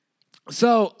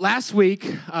So last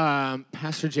week,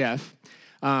 Pastor Jeff,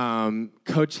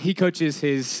 he coaches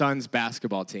his son's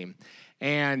basketball team.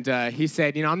 And he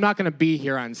said, I'm not going to be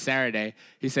here on Saturday.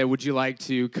 He said, would you like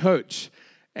to coach?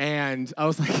 And I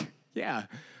was like, yeah,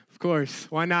 of course.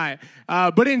 Why not?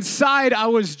 But inside, I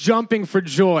was jumping for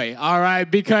joy, all right?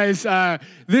 Because I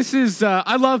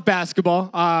love basketball.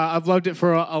 I've loved it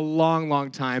for a long, long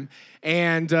time.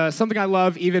 And something I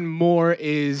love even more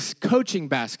is coaching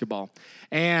basketball.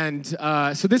 And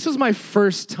so this was my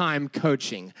first time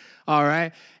coaching, all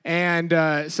right? And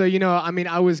so,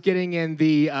 I was getting in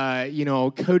the,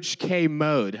 Coach K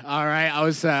mode, all right?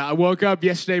 I woke up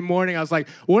yesterday morning, I was like,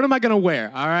 what am I going to wear,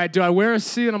 all right? Do I wear a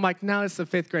suit? And I'm like, no, it's a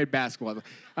fifth grade basketball.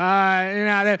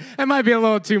 That might be a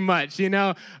little too much,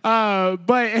 But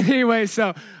anyway,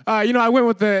 so, I went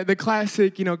with the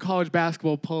classic, college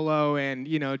basketball polo and,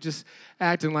 just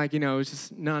acting like, it was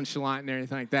just nonchalant and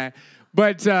everything like that.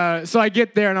 But so I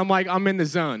get there and I'm like, I'm in the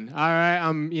zone, all right?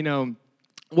 I'm,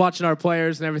 watching our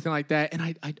players and everything like that. And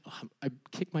I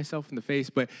kicked myself in the face,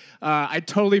 but I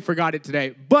totally forgot it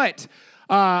today. But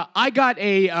I got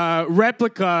a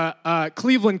replica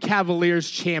Cleveland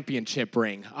Cavaliers championship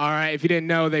ring, all right? If you didn't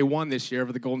know, they won this year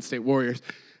over the Golden State Warriors.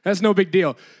 That's no big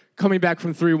deal. Coming back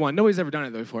from 3-1. Nobody's ever done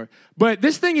it before. But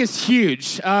this thing is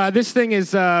huge. This thing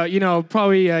is,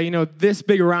 probably, this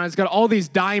big around. It's got all these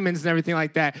diamonds and everything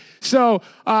like that. So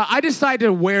I decided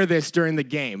to wear this during the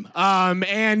game.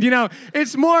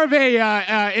 It's more of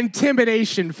a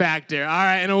intimidation factor, all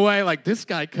right, in a way. Like, this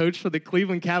guy coached for the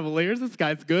Cleveland Cavaliers. This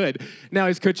guy's good. Now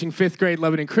he's coaching fifth grade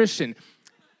Lebanon Christian.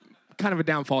 Kind of a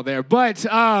downfall there. But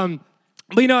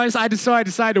I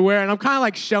decided to wear it, and I'm kind of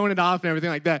like showing it off and everything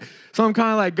like that. So I'm kind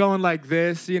of like going like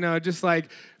this, just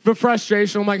like for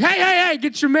frustration. I'm like, hey,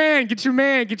 get your man, get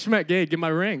my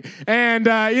ring. And,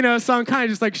 so I'm kind of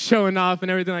just like showing off and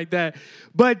everything like that.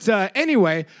 But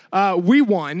anyway, we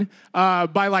won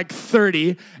by like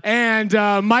 30, and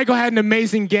Michael had an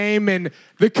amazing game, and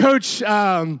the coach...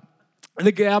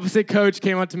 the opposite coach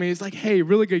came up to me. He's like, "Hey,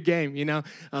 really good game," I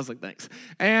was like, "Thanks."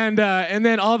 And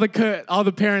then all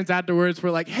the parents afterwards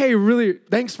were like, "Hey, really,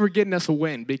 thanks for getting us a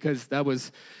win," because that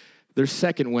was their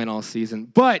second win all season.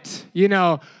 But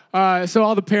so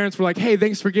all the parents were like, "Hey,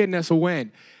 thanks for getting us a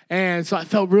win." And so I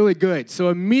felt really good. So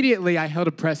immediately I held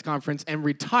a press conference and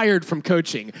retired from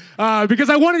coaching because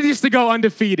I wanted just to go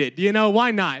undefeated.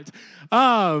 Why not?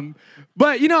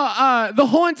 But, the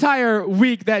whole entire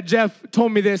week that Jeff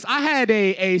told me this, I had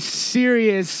a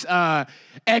serious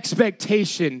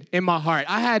expectation in my heart.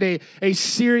 I had a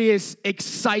serious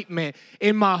excitement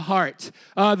in my heart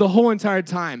the whole entire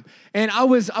time. And I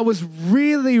was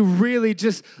really, really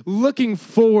just looking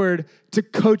forward to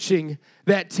coaching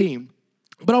that team.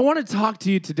 But I want to talk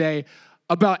to you today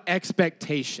about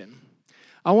expectation.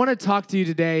 I want to talk to you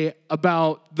today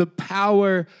about the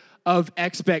power of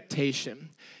expectation.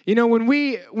 When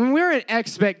we're in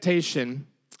expectation,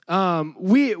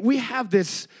 we have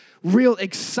this real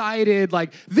excited,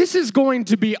 like, this is going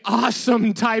to be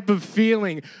awesome type of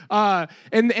feeling.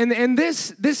 And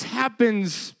this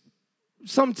happens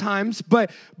sometimes,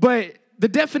 but the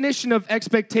definition of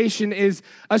expectation is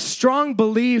a strong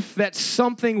belief that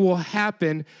something will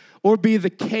happen or be the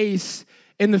case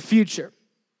in the future.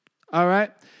 All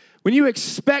right? When you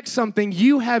expect something,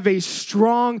 you have a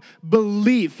strong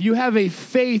belief. You have a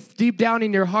faith deep down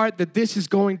in your heart that this is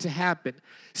going to happen.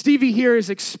 Stevie here is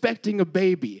expecting a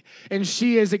baby, and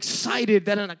she is excited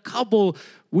that in a couple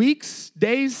weeks,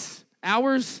 days,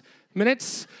 hours,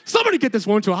 minutes, somebody get this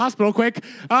woman to a hospital quick,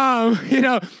 that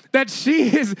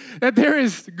there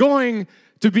is going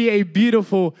to be a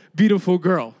beautiful, beautiful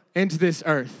girl into this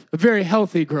earth, a very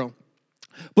healthy girl.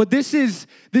 But this is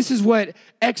what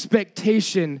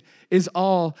expectation is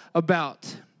all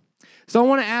about. So I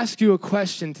want to ask you a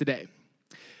question today.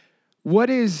 What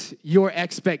is your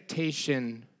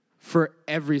expectation for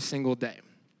every single day?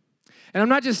 And I'm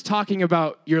not just talking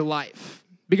about your life,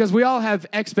 because we all have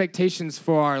expectations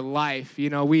for our life. We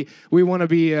want to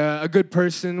be a good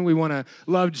person. We want to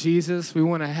love Jesus. We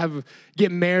want to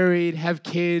get married, have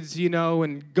kids,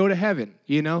 and go to heaven,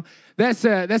 That's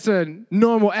a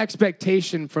normal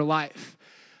expectation for life.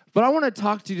 But I want to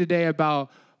talk to you today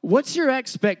about what's your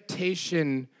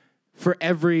expectation for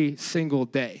every single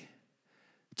day?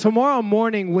 Tomorrow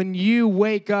morning when you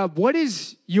wake up, what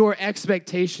is your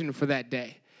expectation for that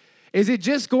day? Is it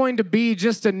just going to be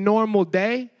just a normal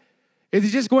day? Is it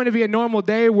just going to be a normal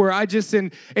day where I just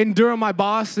endure my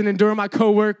boss and endure my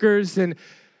coworkers and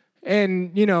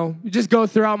just go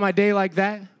throughout my day like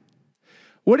that?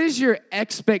 What is your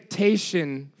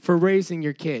expectation for raising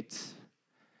your kids?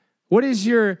 What is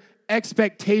your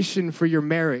expectation for your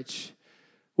marriage?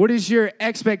 What is your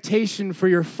expectation for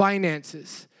your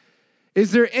finances?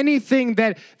 Is there anything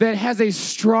that has a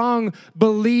strong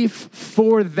belief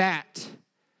for that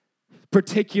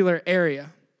particular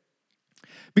area?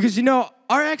 Because,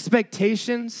 our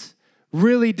expectations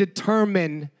really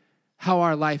determine how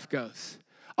our life goes.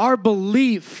 Our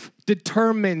belief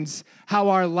determines how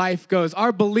our life goes.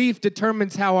 Our belief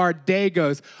determines how our day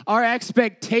goes. Our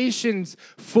expectations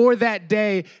for that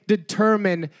day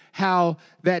determine how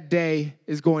that day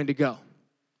is going to go.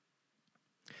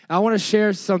 I want to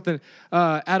share something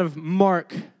out of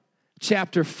Mark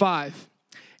chapter 5.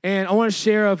 And I want to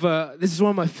share this is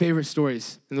one of my favorite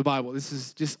stories in the Bible. This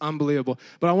is just unbelievable.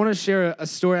 But I want to share a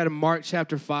story out of Mark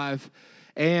chapter 5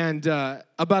 and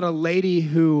about a lady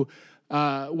who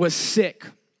was sick.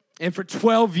 And for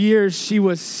 12 years, she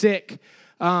was sick.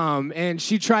 And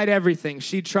she tried everything.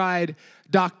 She tried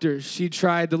doctors. She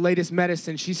tried the latest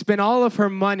medicine. She spent all of her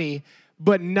money,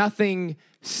 but nothing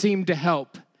seemed to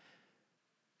help.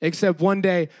 Except one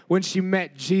day when she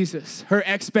met Jesus, her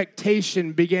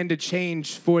expectation began to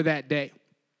change for that day.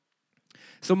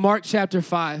 So Mark chapter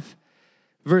 5,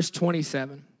 verse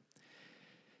 27.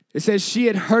 It says, she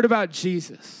had heard about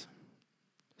Jesus.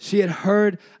 She had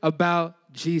heard about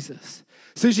Jesus.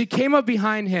 So she came up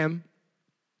behind him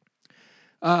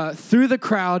through the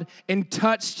crowd and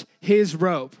touched his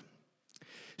robe.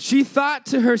 She thought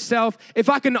to herself, if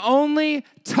I can only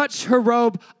touch her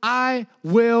robe, I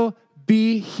will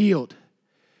be healed.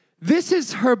 This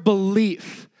is her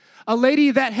belief. A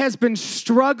lady that has been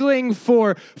struggling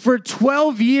for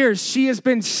 12 years. She has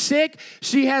been sick.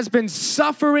 She has been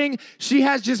suffering. She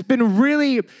has just been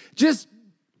really just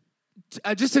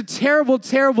a terrible,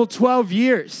 terrible 12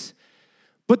 years.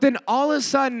 But then all of a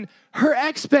sudden, her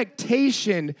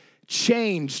expectation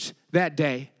changed that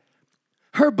day.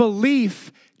 Her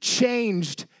belief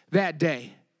changed that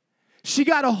day. She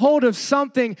got a hold of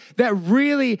something that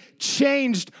really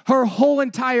changed her whole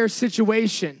entire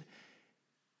situation.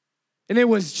 And it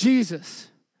was Jesus.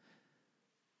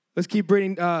 Let's keep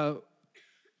reading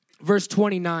verse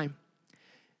 29.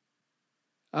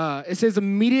 It says,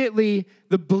 immediately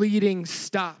the bleeding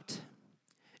stopped,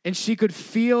 and she could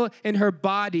feel in her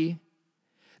body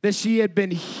that she had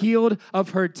been healed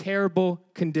of her terrible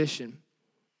condition.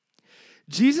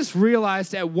 Jesus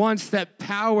realized at once that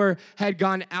power had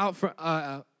gone out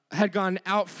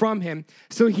from him.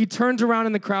 So he turned around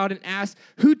in the crowd and asked,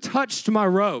 who touched my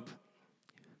robe?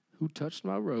 Who touched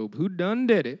my robe? Who done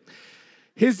did it?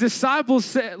 His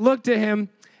disciples looked at him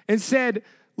and said,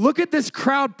 look at this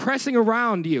crowd pressing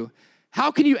around you.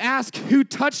 How can you ask who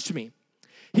touched me?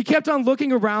 He kept on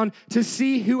looking around to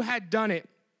see who had done it.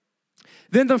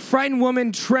 Then the frightened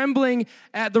woman, trembling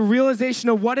at the realization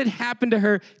of what had happened to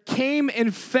her, came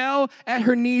and fell at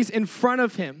her knees in front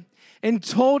of him and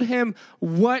told him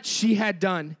what she had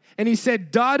done. And he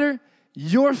said, daughter,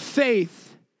 your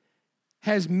faith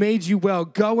has made you well.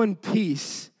 Go in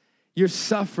peace. Your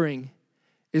suffering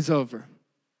is over.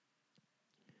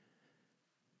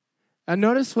 And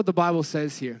notice what the Bible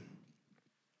says here.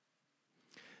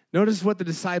 Notice what the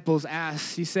disciples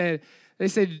asked. They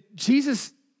said,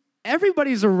 Jesus,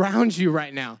 everybody's around you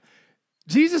right now.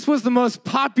 Jesus was the most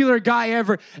popular guy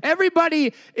ever.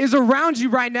 Everybody is around you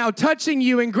right now, touching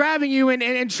you and grabbing you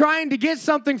and trying to get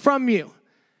something from you.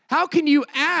 How can you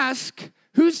ask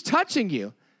who's touching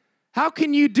you? How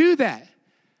can you do that?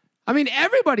 I mean,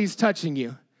 everybody's touching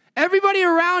you. Everybody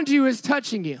around you is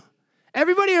touching you.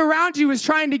 Everybody around you is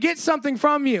trying to get something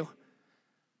from you.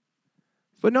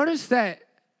 But notice that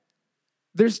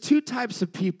there's two types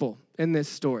of people in this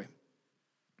story.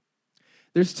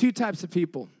 There's two types of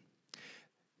people.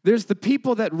 There's the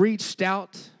people that reached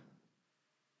out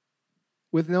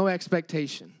with no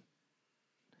expectation.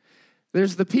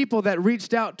 There's the people that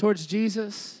reached out towards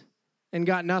Jesus and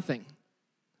got nothing.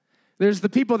 There's the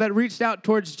people that reached out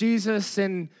towards Jesus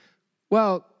and,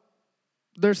 well,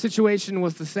 their situation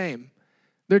was the same.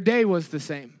 Their day was the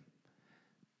same.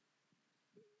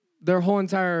 Their whole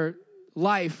entire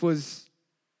life was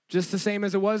just the same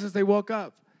as it was as they woke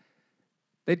up.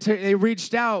 They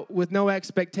reached out with no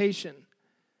expectation.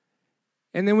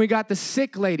 And then we got the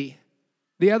sick lady,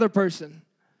 the other person,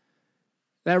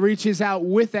 that reaches out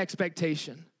with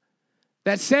expectation.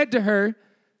 That said to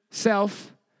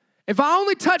herself, if I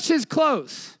only touch his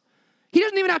clothes, he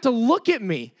doesn't even have to look at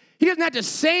me. He doesn't have to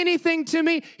say anything to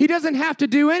me. He doesn't have to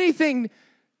do anything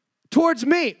towards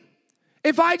me.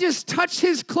 If I just touch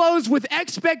his clothes with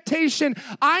expectation,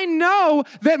 I know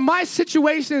that my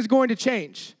situation is going to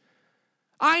change.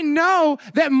 I know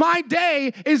that my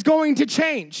day is going to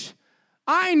change.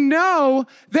 I know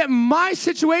that my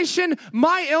situation,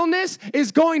 my illness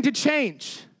is going to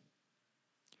change.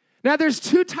 Now, there's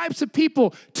two types of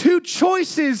people, two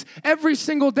choices every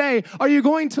single day. Are you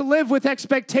going to live with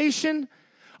expectation,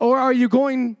 or are you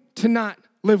going to not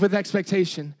live with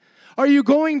expectation? Are you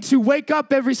going to wake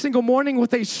up every single morning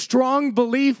with a strong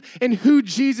belief in who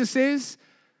Jesus is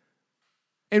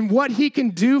and what he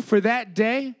can do for that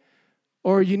day,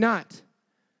 or are you not?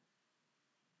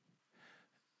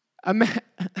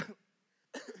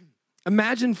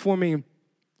 Imagine for me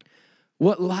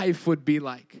what life would be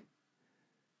like.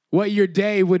 What your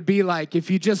day would be like if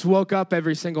you just woke up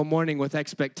every single morning with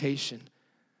expectation.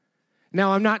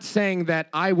 Now, I'm not saying that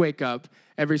I wake up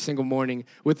every single morning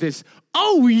with this,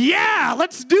 oh yeah,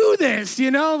 let's do this,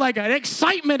 like an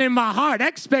excitement in my heart,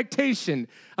 expectation.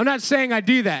 I'm not saying I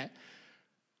do that.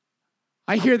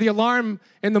 I hear the alarm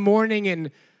in the morning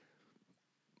and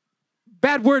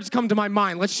bad words come to my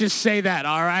mind. Let's just say that,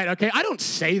 all right? Okay, I don't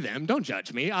say them. Don't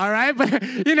judge me, all right? But,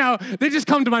 they just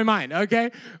come to my mind,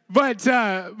 okay? But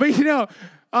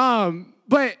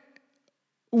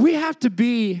we have to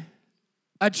be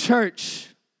a church,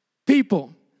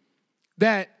 people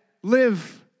that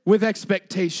live with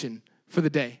expectation for the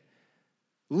day.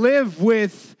 Live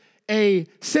with a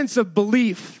sense of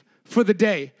belief for the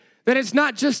day. That it's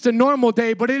not just a normal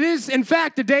day, but it is, in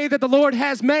fact, a day that the Lord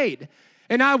has made.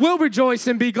 And I will rejoice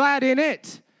and be glad in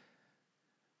it.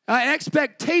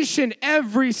 Expectation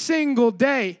every single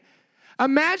day.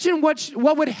 Imagine what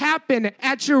would happen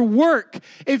at your work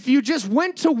if you just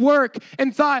went to work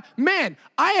and thought, man,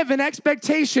 I have an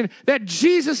expectation that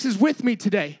Jesus is with me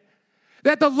today.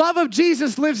 That the love of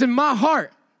Jesus lives in my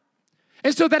heart.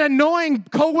 And so that annoying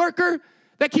coworker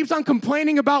that keeps on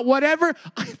complaining about whatever,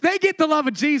 they get the love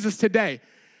of Jesus today.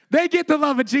 They get the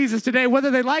love of Jesus today.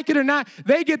 Whether they like it or not,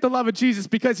 they get the love of Jesus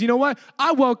because you know what?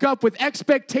 I woke up with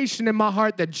expectation in my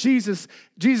heart that Jesus'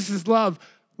 love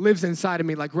lives inside of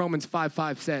me, like Romans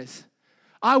 5:5 says.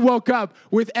 I woke up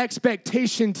with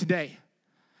expectation today.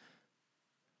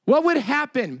 What would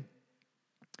happen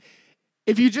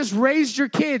if you just raised your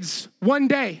kids one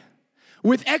day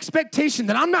with expectation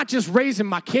that I'm not just raising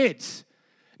my kids?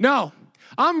 No,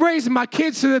 I'm raising my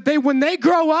kids so that when they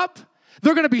grow up,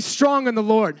 they're going to be strong in the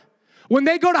Lord. When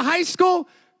they go to high school,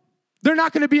 they're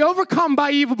not going to be overcome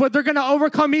by evil, but they're going to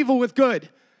overcome evil with good.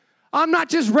 I'm not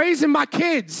just raising my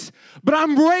kids, but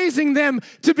I'm raising them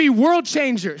to be world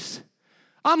changers.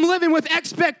 I'm living with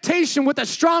expectation, with a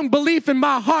strong belief in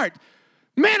my heart.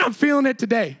 Man, I'm feeling it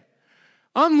today.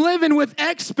 I'm living with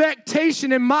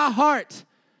expectation in my heart.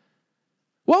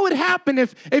 What would happen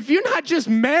if you're not just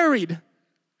married,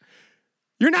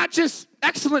 you're not just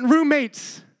excellent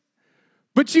roommates,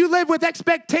 but you live with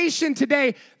expectation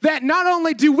today that not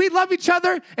only do we love each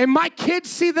other and my kids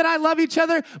see that I love each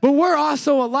other, but we're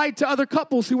also a light to other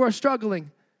couples who are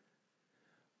struggling.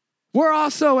 We're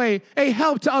also a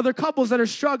help to other couples that are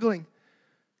struggling.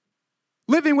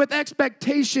 Living with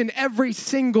expectation every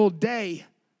single day.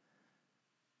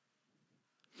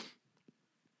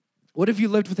 What if you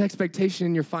lived with expectation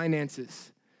in your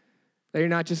finances? That you're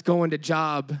not just going to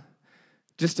job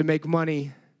just to make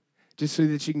money, just so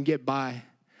that you can get by.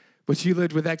 But you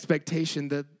lived with expectation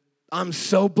that I'm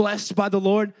so blessed by the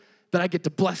Lord that I get to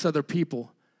bless other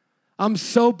people. I'm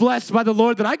so blessed by the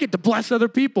Lord that I get to bless other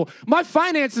people. My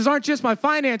finances aren't just my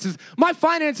finances. My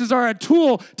finances are a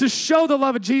tool to show the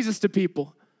love of Jesus to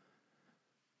people.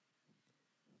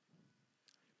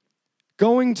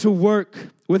 Going to work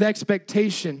with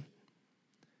expectation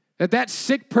that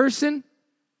sick person,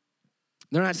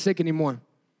 they're not sick anymore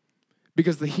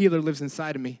because the healer lives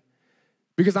inside of me.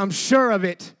 Because I'm sure of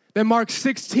it that Mark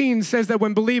 16 says that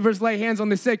when believers lay hands on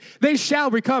the sick, they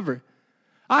shall recover.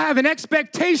 I have an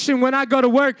expectation when I go to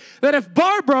work that if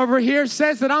Barbara over here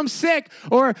says that I'm sick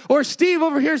or Steve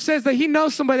over here says that he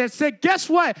knows somebody that's sick, guess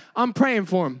what? I'm praying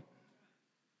for him.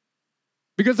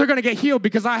 Because they're going to get healed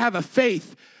because I have a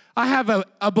faith. I have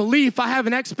a belief. I have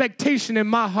an expectation in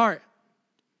my heart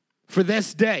for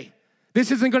this day.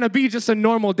 This isn't going to be just a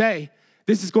normal day.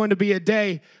 This is going to be a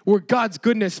day where God's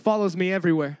goodness follows me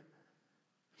everywhere.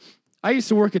 I used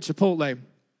to work at Chipotle. And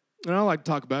I don't like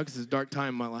to talk about it because it's a dark time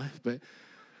in my life. But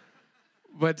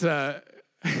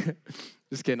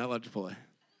just kidding. I love Chipotle.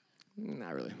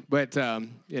 Not really. But,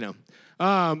 when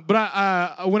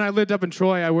I lived up in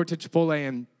Troy, I worked at Chipotle,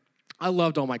 and I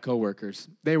loved all my coworkers.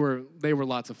 They were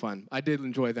lots of fun. I did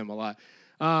enjoy them a lot.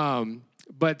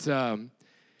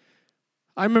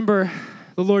 I remember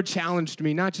the Lord challenged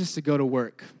me not just to go to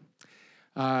work,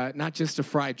 not just to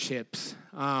fry chips,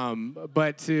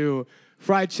 but to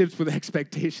fry chips with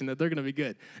expectation that they're going to be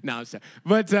good. No, I'm sorry.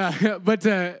 But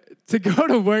to go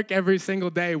to work every single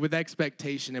day with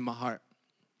expectation in my heart.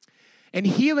 And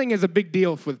healing is a big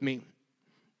deal with me.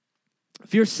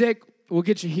 If you're sick, we'll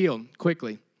get you healed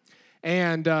quickly.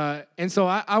 And so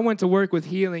I went to work with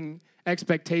healing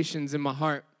expectations in my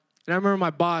heart. And I remember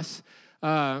my boss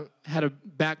had a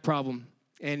back problem,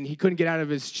 and he couldn't get out of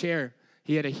his chair.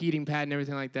 He had a heating pad and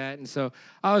everything like that. And so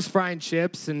I was frying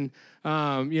chips, and,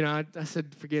 I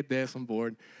said, forget this, I'm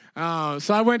bored.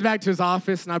 So I went back to his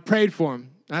office, and I prayed for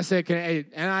him. And I said,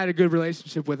 and I had a good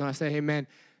relationship with him. I said, hey, man,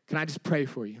 can I just pray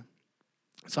for you?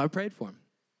 So I prayed for him,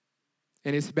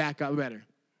 and his back got better.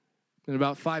 In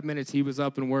about 5 minutes, he was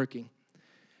up and working.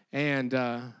 And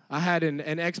I had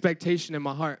an expectation in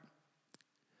my heart,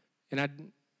 and I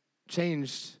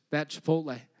changed that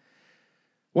Chipotle.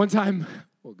 One time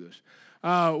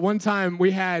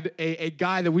we had a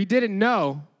guy that we didn't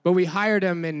know, but we hired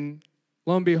him, and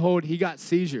lo and behold, he got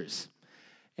seizures.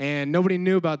 And nobody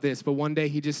knew about this, but one day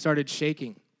he just started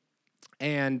shaking.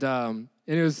 And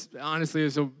it was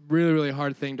a really, really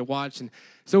hard thing to watch. And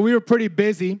so we were pretty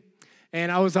busy,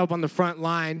 and I was up on the front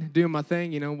line doing my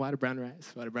thing, white or brown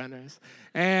rice.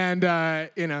 And,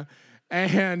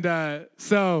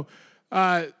 so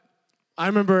I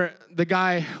remember the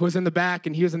guy was in the back,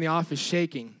 and he was in the office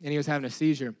shaking, and he was having a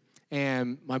seizure.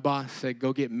 And my boss said,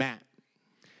 go get Matt.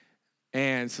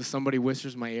 And so somebody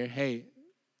whispers in my ear, hey,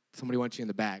 somebody wants you in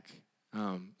the back.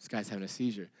 This guy's having a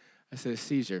seizure. I said, a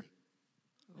seizure?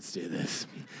 Let's do this.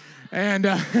 And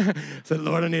I said,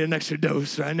 Lord, I need an extra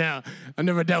dose right now. I've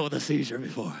never dealt with a seizure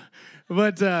before.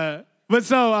 But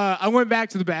so I went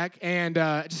back to the back, and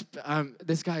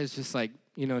this guy is just like,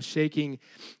 shaking.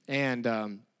 And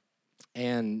I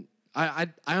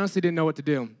honestly didn't know what to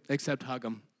do except hug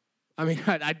him.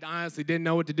 I honestly didn't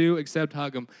know what to do except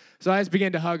hug him. So I just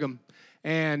began to hug him.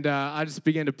 And I just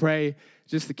began to pray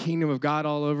just the kingdom of God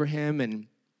all over him. And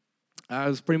I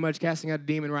was pretty much casting out a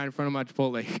demon right in front of my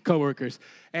Chipotle coworkers.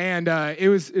 And it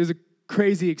was a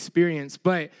crazy experience.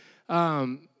 But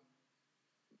he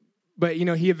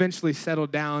eventually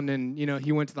settled down, and,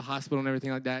 he went to the hospital and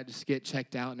everything like that just to get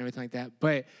checked out and everything like that.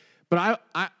 But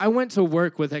I went to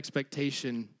work with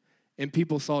expectation, and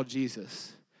people saw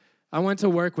Jesus. I went to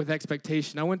work with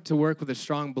expectation. I went to work with a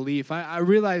strong belief. I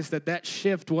realized that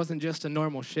shift wasn't just a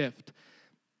normal shift.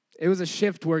 It was a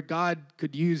shift where God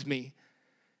could use me.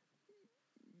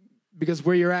 Because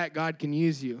where you're at, God can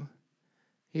use you.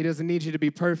 He doesn't need you to be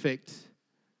perfect.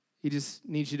 He just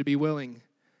needs you to be willing.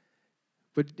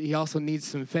 But he also needs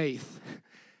some faith.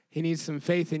 He needs some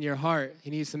faith in your heart. He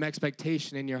needs some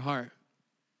expectation in your heart.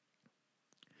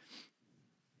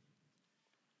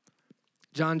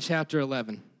 John chapter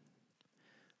 11.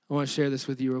 I want to share this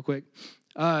with you real quick.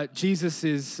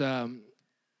 Jesus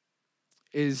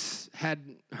had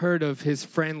heard of his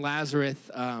friend Lazarus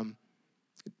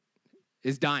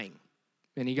is dying,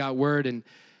 and he got word, and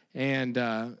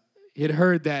he had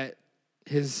heard that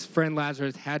his friend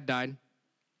Lazarus had died.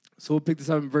 So we'll pick this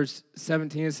up in verse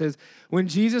 17. It says, when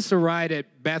Jesus arrived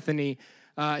at Bethany,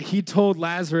 he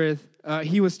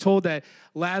was told that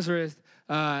Lazarus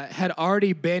had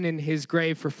already been in his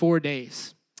grave for 4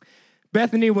 days.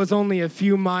 Bethany was only a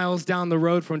few miles down the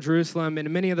road from Jerusalem, and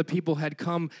many of the people had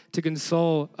come to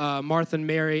console Martha and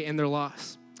Mary in their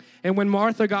loss. And when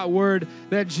Martha got word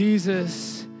that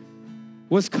Jesus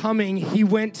was coming, he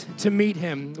went to meet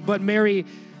him. But Mary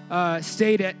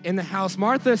stayed in the house.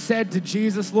 Martha said to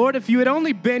Jesus, Lord, if you had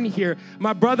only been here,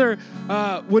 my brother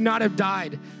would not have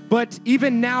died. But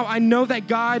even now, I know that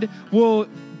God will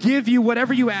give you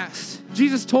whatever you ask.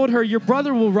 Jesus told her, your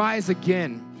brother will rise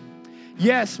again.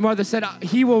 Yes, Martha said,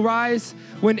 he will rise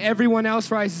when everyone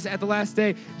else rises at the last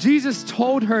day. Jesus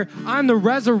told her, I'm the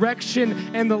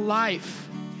resurrection and the life.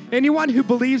 Anyone who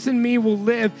believes in me will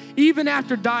live even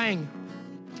after dying.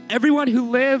 Everyone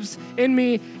who lives in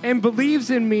me and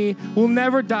believes in me will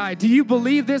never die. Do you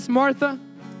believe this, Martha?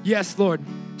 Yes, Lord.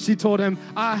 She told him,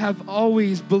 I have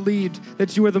always believed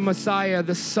that you are the Messiah,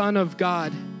 the Son of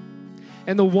God,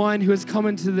 and the one who has come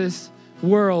into this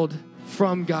world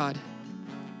from God.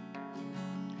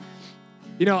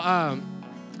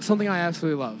 Something I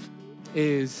absolutely love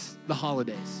is the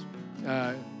holidays.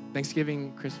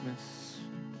 Thanksgiving, Christmas,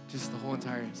 just the whole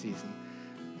entire season.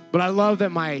 But I love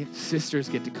that my sisters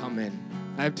get to come in.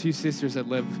 I have 2 sisters that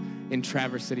live in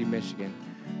Traverse City, Michigan.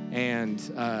 And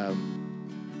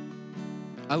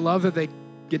I love that they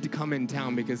get to come in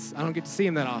town because I don't get to see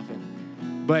them that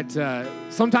often. But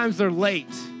sometimes they're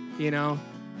late,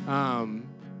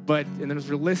 But, and as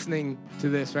you're listening to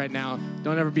this right now,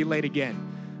 don't ever be late again.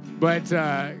 But,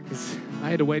 'cause I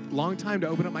had to wait a long time to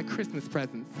open up my Christmas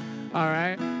presents, all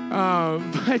right?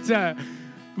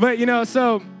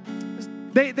 So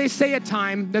they say a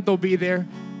time that they'll be there,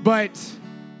 but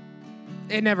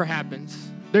it never happens.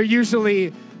 They're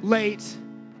usually late,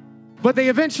 but they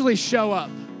eventually show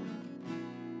up.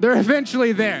 They're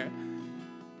eventually there,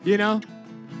 you know?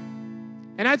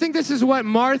 And I think this is what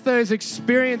Martha is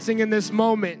experiencing in this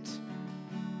moment.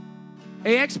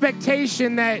 An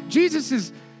expectation that Jesus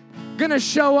is gonna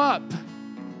show up.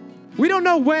 We don't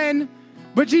know when,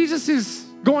 but Jesus is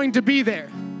going to be there.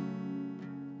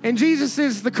 And Jesus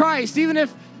is the Christ. Even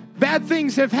if bad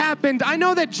things have happened, I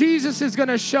know that Jesus is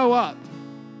gonna show up.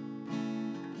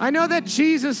 I know that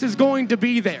Jesus is going to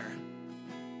be there.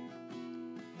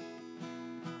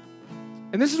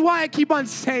 And this is why I keep on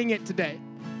saying it today.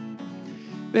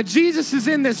 That Jesus is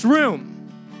in this room.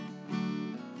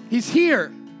 He's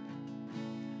here.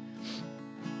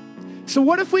 So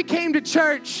what if we came to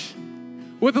church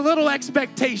with a little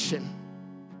expectation?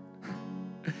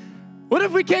 What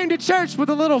if we came to church with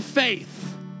a little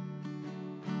faith?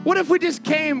 What if we just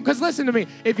came, because listen to me,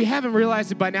 if you haven't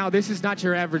realized it by now, this is not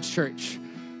your average church.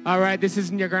 All right, this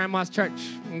isn't your grandma's church,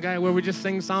 okay, where we just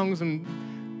sing songs and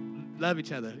love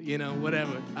each other, you know,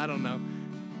 whatever. I don't know.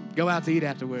 Go out to eat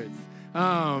afterwards.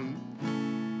 But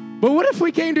what if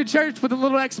we came to church with a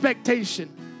little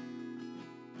expectation?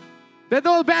 That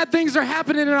though bad things are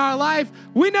happening in our life,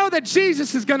 we know that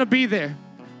Jesus is going to be there.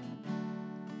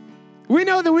 We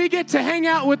know that we get to hang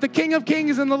out with the King of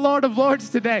Kings and the Lord of Lords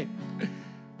today.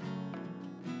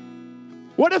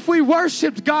 What if we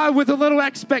worshiped God with a little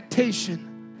expectation?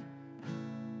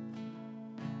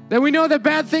 That we know that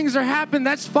bad things are happening,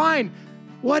 that's fine,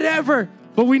 whatever.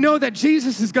 But we know that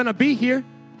Jesus is going to be here.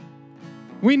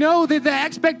 We know that the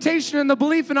expectation and the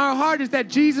belief in our heart is that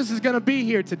Jesus is going to be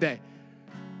here today.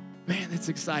 Man, that's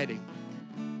exciting.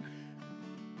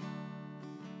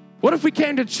 What if we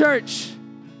came to church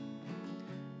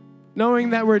knowing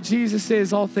that where Jesus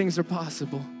is, all things are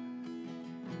possible?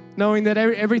 Knowing that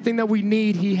everything that we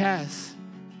need, He has.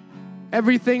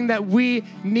 Everything that we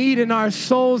need in our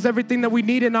souls, everything that we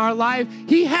need in our life,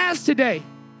 He has today.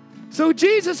 So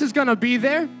Jesus is going to be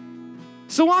there.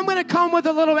 So I'm going to come with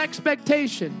a little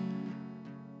expectation.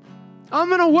 I'm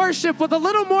going to worship with a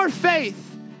little more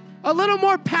faith, a little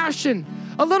more passion,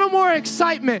 a little more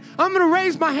excitement. I'm going to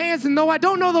raise my hands, and though I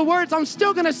don't know the words, I'm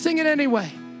still going to sing it anyway.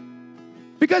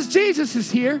 Because Jesus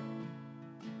is here.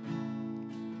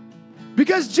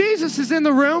 Because Jesus is in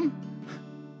the room.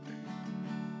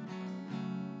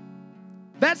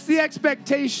 That's the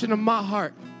expectation of my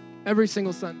heart every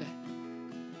single Sunday.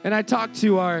 And I talked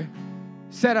to our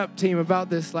setup team about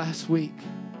this last week.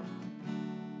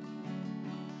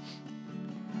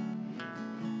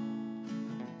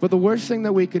 But the worst thing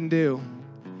that we can do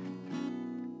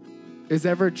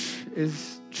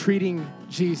is treating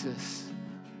Jesus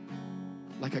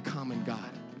like a common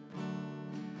God.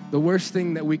 The worst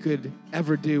thing that we could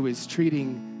ever do is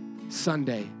treating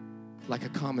Sunday like a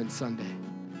common Sunday.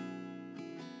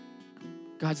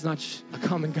 God's not a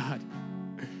common God.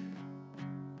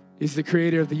 He's the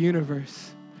creator of the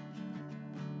universe.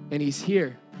 And He's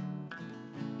here.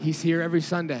 He's here every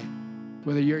Sunday,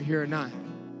 whether you're here or not.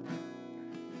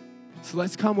 So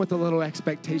let's come with a little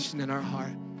expectation in our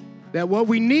heart that what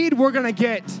we need, we're going to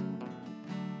get.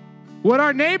 What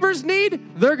our neighbors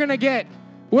need, they're going to get.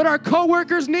 What our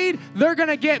coworkers need, they're going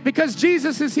to get because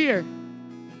Jesus is here.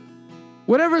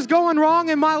 Whatever's going wrong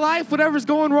in my life, whatever's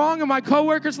going wrong in my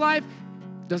coworker's life,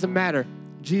 doesn't matter.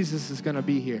 Jesus is going to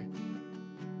be here.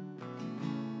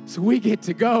 So we get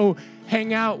to go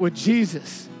hang out with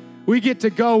Jesus. We get to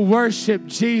go worship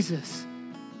Jesus.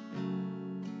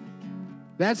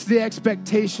 That's the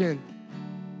expectation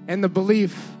and the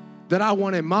belief that I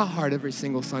want in my heart every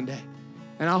single Sunday.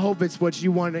 And I hope it's what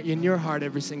you want in your heart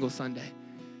every single Sunday.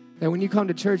 That when you come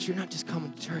to church, you're not just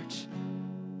coming to church,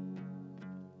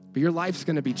 but your life's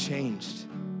going to be changed.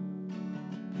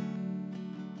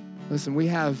 Listen, we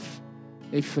have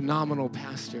a phenomenal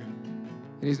pastor,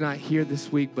 and he's not here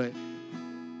this week, but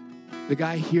the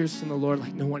guy hears from the Lord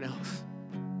like no one else.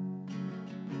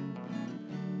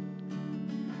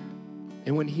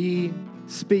 And when he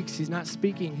speaks, he's not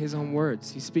speaking his own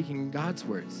words. He's speaking God's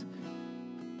words.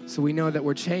 So we know that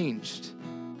we're changed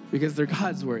because they're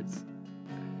God's words.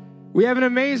 We have an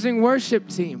amazing worship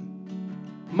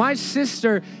team. My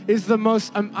sister is the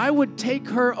most, I would take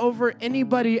her over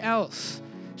anybody else.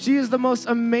 She is the most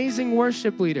amazing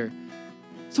worship leader.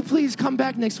 So please come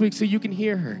back next week so you can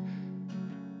hear her.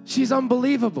 She's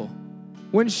unbelievable.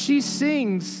 When she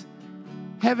sings,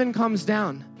 heaven comes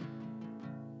down.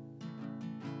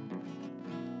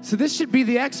 So this should be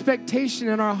the expectation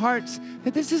in our hearts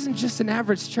that this isn't just an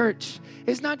average church.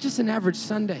 It's not just an average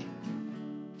Sunday.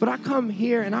 But I come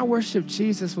here and I worship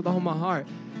Jesus with all my heart.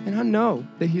 And I know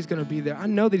that He's going to be there. I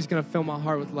know that He's going to fill my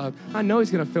heart with love. I know He's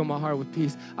going to fill my heart with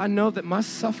peace. I know that my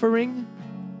suffering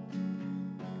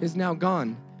is now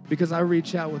gone because I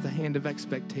reach out with a hand of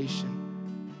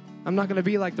expectation. I'm not going to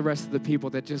be like the rest of the people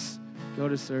that just go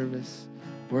to service,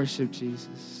 worship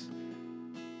Jesus,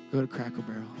 go to Cracker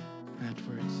Barrel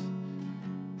afterwards.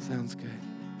 Sounds good.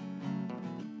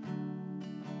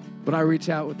 But I reach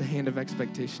out with the hand of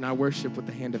expectation. I worship with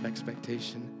the hand of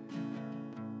expectation.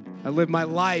 I live my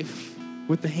life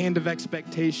with the hand of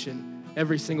expectation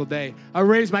every single day. I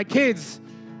raise my kids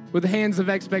with the hands of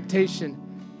expectation.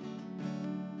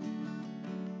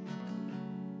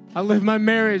 I live my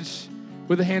marriage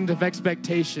with a hand of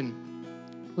expectation.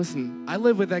 Listen, I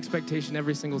live with expectation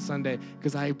every single Sunday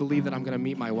because I believe that I'm going to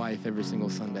meet my wife every single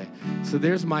Sunday. So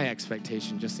there's my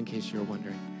expectation, just in case you're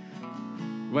wondering.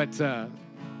 But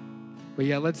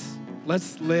yeah,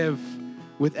 let's live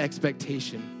with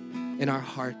expectation in our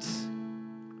hearts.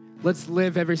 Let's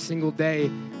live every single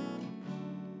day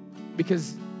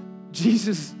because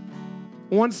Jesus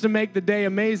wants to make the day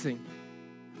amazing.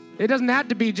 It doesn't have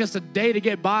to be just a day to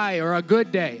get by or a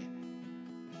good day.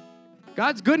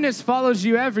 God's goodness follows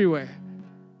you everywhere,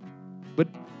 but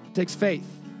it takes faith,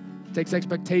 it takes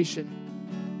expectation.